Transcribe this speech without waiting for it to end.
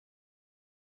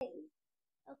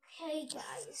Okay,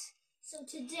 guys. So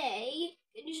today,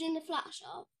 finishing the flash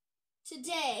up.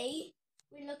 Today,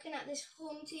 we're looking at this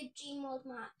haunted gmod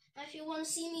map. Now, if you want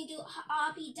to see me do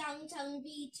RP Downtown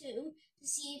V2 to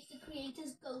see if the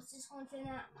creator's ghost is haunting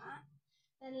that map,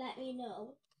 then let me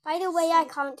know. By the way, I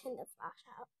can't turn the flash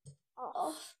out.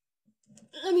 Off.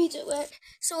 Let me do it.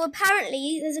 So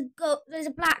apparently, there's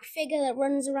a black figure that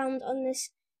runs around on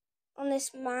this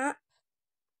map.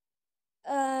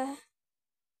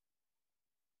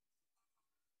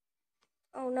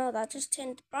 Oh no, that just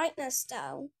turned the brightness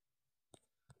down.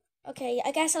 Okay,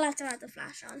 I guess I'll have to add the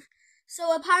flash on.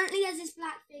 So apparently there's this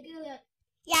black figure that...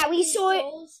 Yeah, we saw it.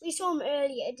 We saw him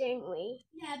earlier, didn't we?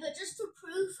 Yeah, but just for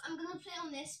proof, I'm going to play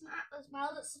on this map as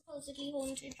well that's supposedly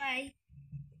haunted by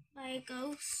a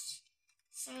ghost.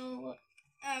 So,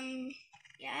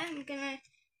 yeah, I'm gonna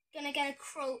get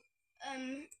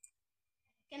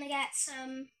gonna get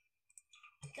some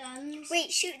guns.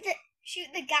 Wait, shoot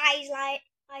the guys like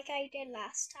I did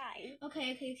last time.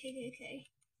 Okay.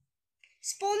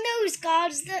 Spawn those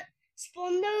guards that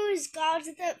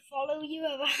follow you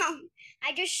around.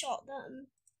 I just shot them.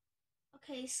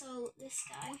 Okay, so this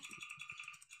guy.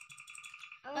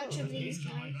 A bunch of these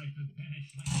guys.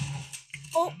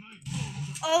 Oh.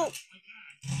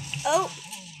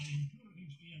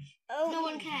 No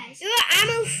one cares. You're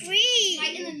ammo free.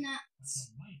 Right in the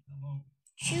nuts.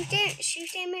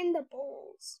 Shoot him in the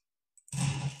balls.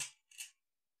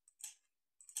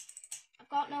 I've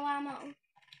got no ammo.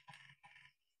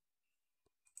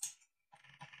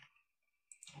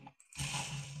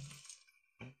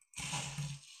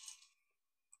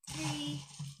 Three,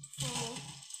 4,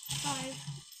 5,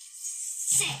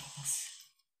 6.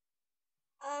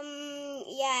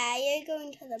 Yeah, you're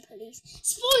going to the police.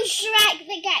 Spawn Shrek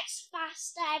that gets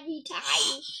faster every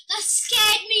time. That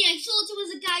scared me. I thought it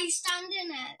was a guy standing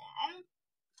there then.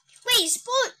 Wait,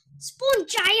 spawn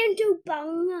Giant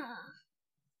Obama.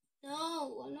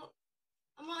 No,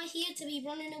 I'm not here to be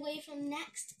running away from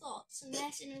next bots and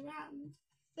messing around.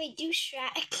 Wait, do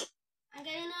Shrek. I'm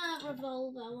getting a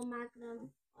revolver or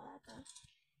magnum, whatever.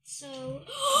 So...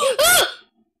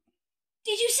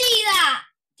 Did you see that?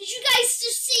 Did you guys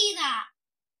just see that?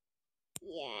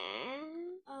 Yeah.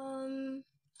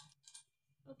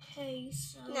 Okay,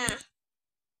 so... Nah.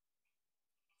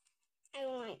 I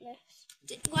don't like this.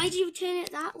 Why do you turn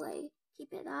it that way?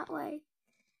 Keep it that way.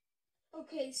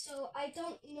 Okay, so I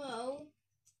don't know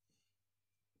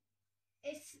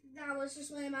if that was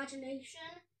just my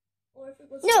imagination or if it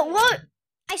was... No, what?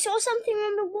 I saw something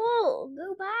on the wall.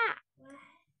 Go back. Where?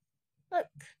 Look,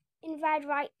 in red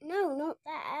right. No, not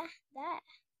there. There.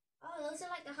 Oh, those are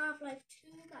like the Half-Life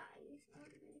 2 guys,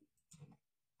 aren't they?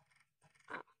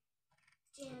 Oh.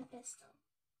 Jam pistol.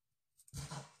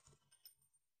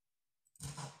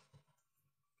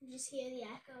 You just hear the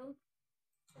echo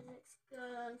as it's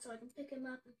going, so I can pick him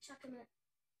up and chuck him in.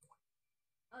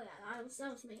 Oh yeah,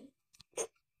 that was me. I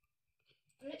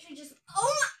literally just...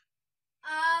 Oh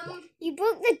my... You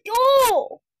broke the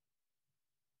door!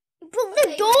 You broke the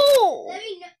Okay, door!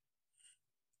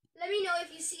 Let me know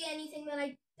if you see anything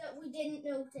that we didn't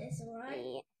notice, alright?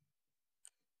 Yeah.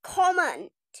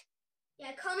 Comment.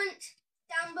 Yeah, comment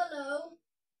down below.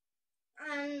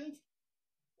 And,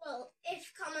 well,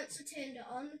 if comments are turned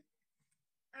on,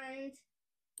 and...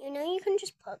 You know you can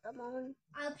just put them on.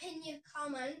 I'll pin your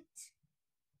comment.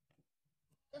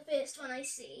 The first one I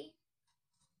see.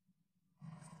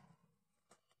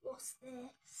 What's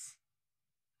this?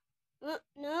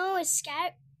 No, it's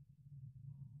scary.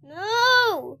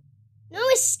 No! No,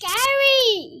 it's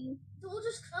scary! Door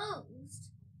just closed.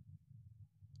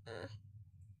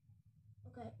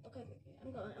 Okay,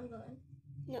 I'm going.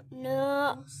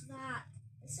 No. What's that?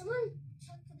 Did someone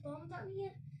chuck a bomb down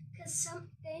here? Because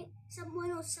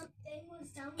someone or something was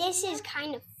down here. This is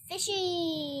kind of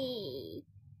fishy.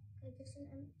 Okay, just an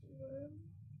empty room.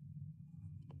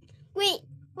 Wait.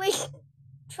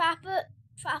 Trap a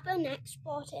next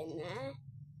spot in there.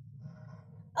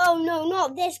 Oh no,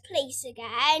 not this place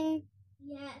again.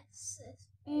 Yes.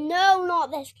 No,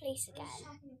 not this place again. I'm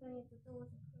checking if any of the doors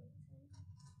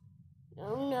are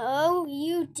closing. No,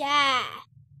 you dare.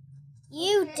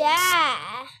 You Okay. dare.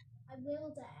 I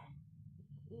will dare.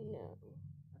 No.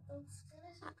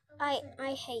 I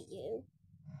I hate you.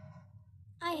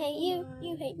 I hate you.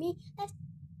 You hate me.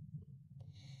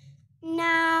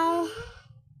 Now.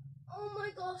 Oh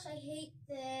my gosh, I hate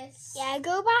this. Yeah,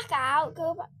 go back out.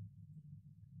 Go back.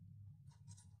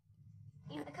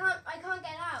 I can't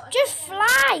get out. Just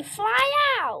fly. Fly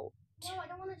out. No, I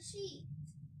don't want to cheat.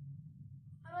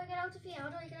 How do I get out of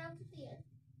here?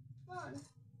 Come on.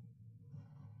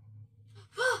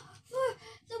 For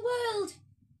the world.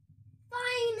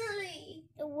 Finally.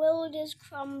 The is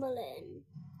crumbling.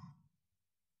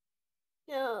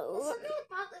 There's No. something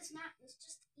about this map that's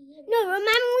just eerie. No,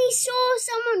 remember we saw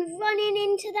someone running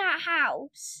into that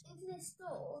house? Into this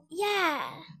door,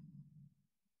 Yeah.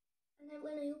 and then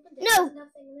when I opened it, No. there's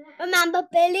nothing there. Remember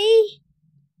Billy?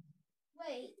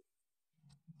 Wait,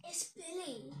 it's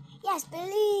Billy. Yes, The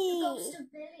Billy. ghost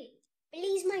of Billy.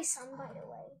 Billy's my son, by the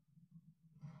way.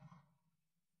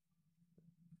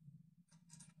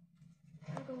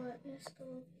 Let's go over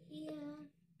here.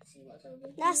 See what's over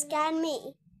here. That scared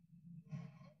me.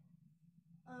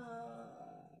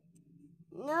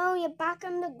 No, you're back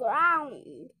on the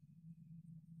ground.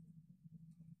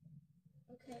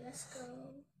 Okay, let's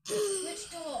go. Which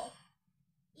door?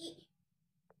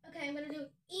 Okay, I'm gonna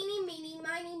do eeny, meeny,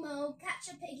 miny, mo. Catch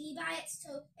a piggy by its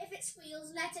toe. If it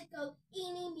squeals, let it go.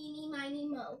 Eeny, meeny, miny,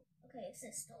 mo. Okay, it's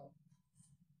this door.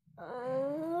 I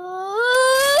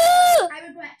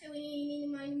regret doing eeny, meeny,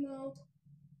 miny, mo.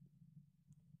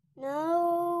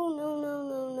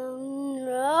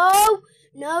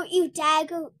 No, you dare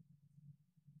go.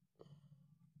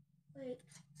 Wait.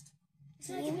 It's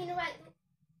not giving me the right.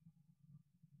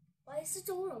 Why is the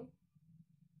door open?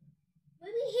 Were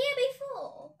we here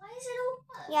before? Why is it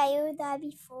open? Yeah, you were there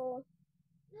before.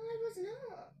 No, I was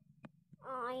not.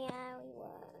 Oh, yeah, we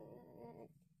were.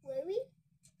 Were we?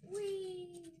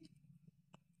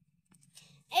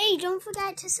 Hey, don't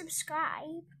forget to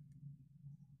subscribe.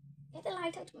 Get the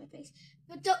light out of my face.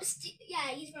 But don't. Yeah,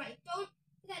 he's right. Don't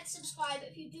forget to subscribe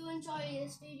if you do enjoy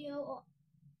this video or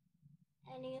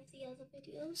any of the other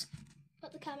videos.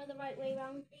 Put the camera the right way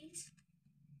around, please.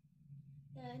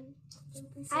 Then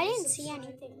I didn't see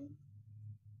anything.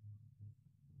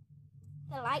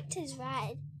 The light is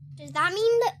red. Does that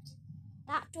mean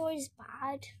that door is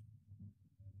bad?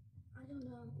 I don't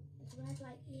know. It's red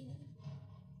light here.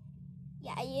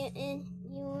 Yeah, you.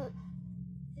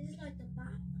 This is like the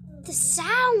back room. The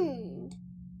sound.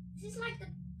 This is like the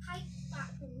pipe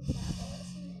back room level,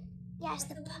 isn't it? Yes,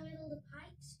 like the one with all the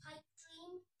pipes. Pipe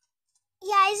dream.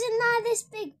 Yeah, isn't there this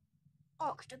big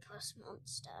octopus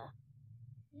monster?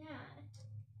 Yeah.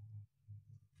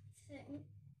 Thing.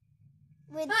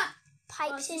 With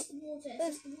pipes it's the water.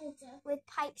 It's the water. With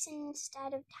pipes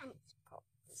instead of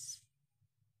tentacles.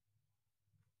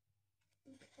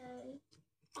 Okay.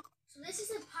 So this is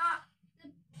the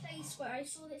place where I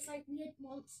saw this like weird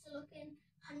monster looking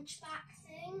hunchback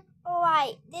thing.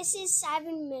 Alright, this is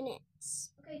 7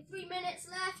 minutes. Okay, 3 minutes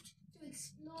left to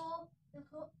explore the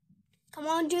hook. Come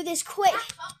on, do this quick.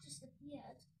 That clock just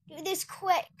appeared. Do this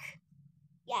quick.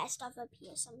 Yeah, stuff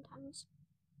appears sometimes.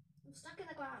 I'm stuck in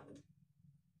the ground.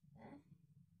 There.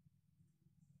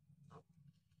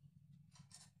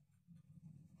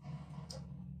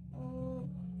 Oh,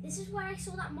 this is where I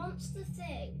saw that monster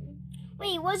thing.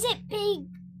 Wait, was it big?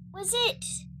 Was it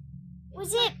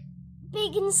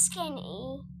big and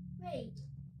skinny? Wait,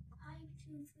 5,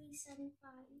 2, 3, 7,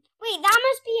 5. Wait, that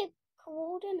must be a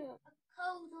coordinate. A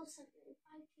code or something.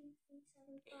 5, 2, 3,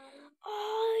 7, 5.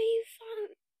 Oh, you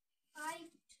found. 5,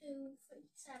 2, 3,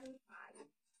 7, 5.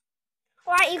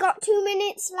 Alright, you got 2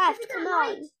 minutes left. Come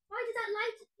on. Why did that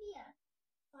light appear?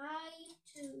 5,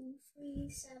 2, 3,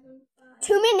 7, 5.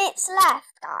 2 minutes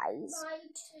left, guys. 5,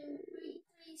 2, 3,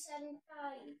 3, 7,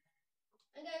 5.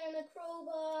 I'm getting a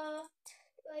crowbar.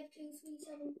 5, 2, 3,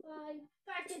 7, 5.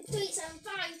 5, 2, 3, 7,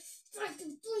 5. 5,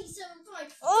 2, 3, 7, 5.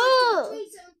 5, 2,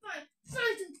 3, 7, 5.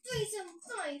 5, 2, 3, 7,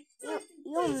 5. 5, 2,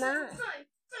 3, 7, 5.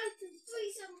 5, 2,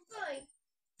 3, 7, 5.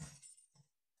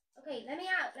 Okay, let me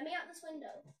out. Let me out this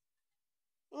window.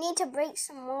 You need to break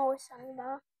some more,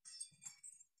 Sandra.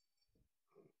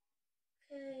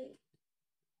 Okay.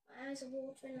 My eyes are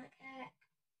watering like heck.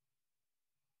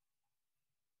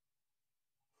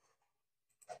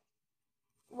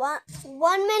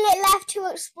 One minute left to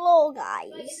explore,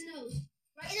 guys. Right in the nose.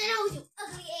 Right in the nose, you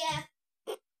ugly AF.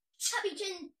 Chubby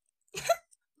chin.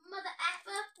 Mother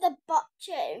effer. The butt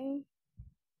chin.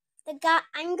 The guy,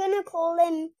 I'm gonna call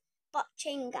him butt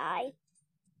chin guy.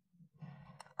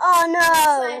 Oh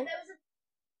no.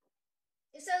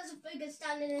 It says a figure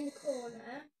standing in the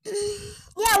corner.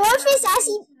 Yeah, what if it's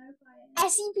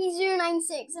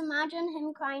SCP-096? Imagine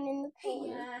him crying in the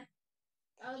corner. Yeah.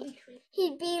 That would be creepy.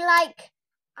 He'd be like,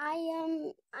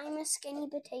 I'm a skinny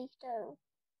potato.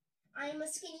 I'm a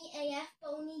skinny AF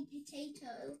bony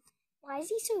potato. Why is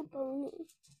he so bony?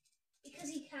 Because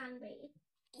he can be.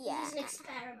 Yeah. He's an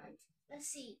experiment. Let's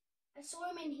see. I saw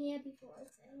him in here before, I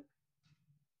think.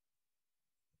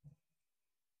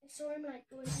 I saw him like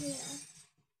going here.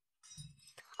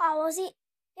 Oh, was he?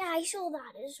 Yeah, I saw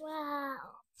that as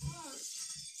well. Oh.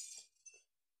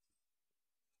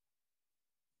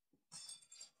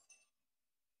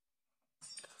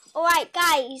 Alright,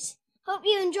 guys. Hope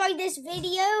you enjoyed this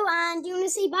video, and do you want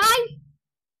to say bye?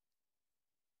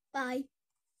 Bye.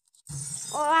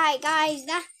 Alright guys,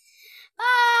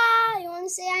 bye! You want to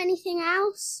say anything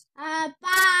else?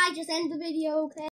 Bye. Just end the video, okay?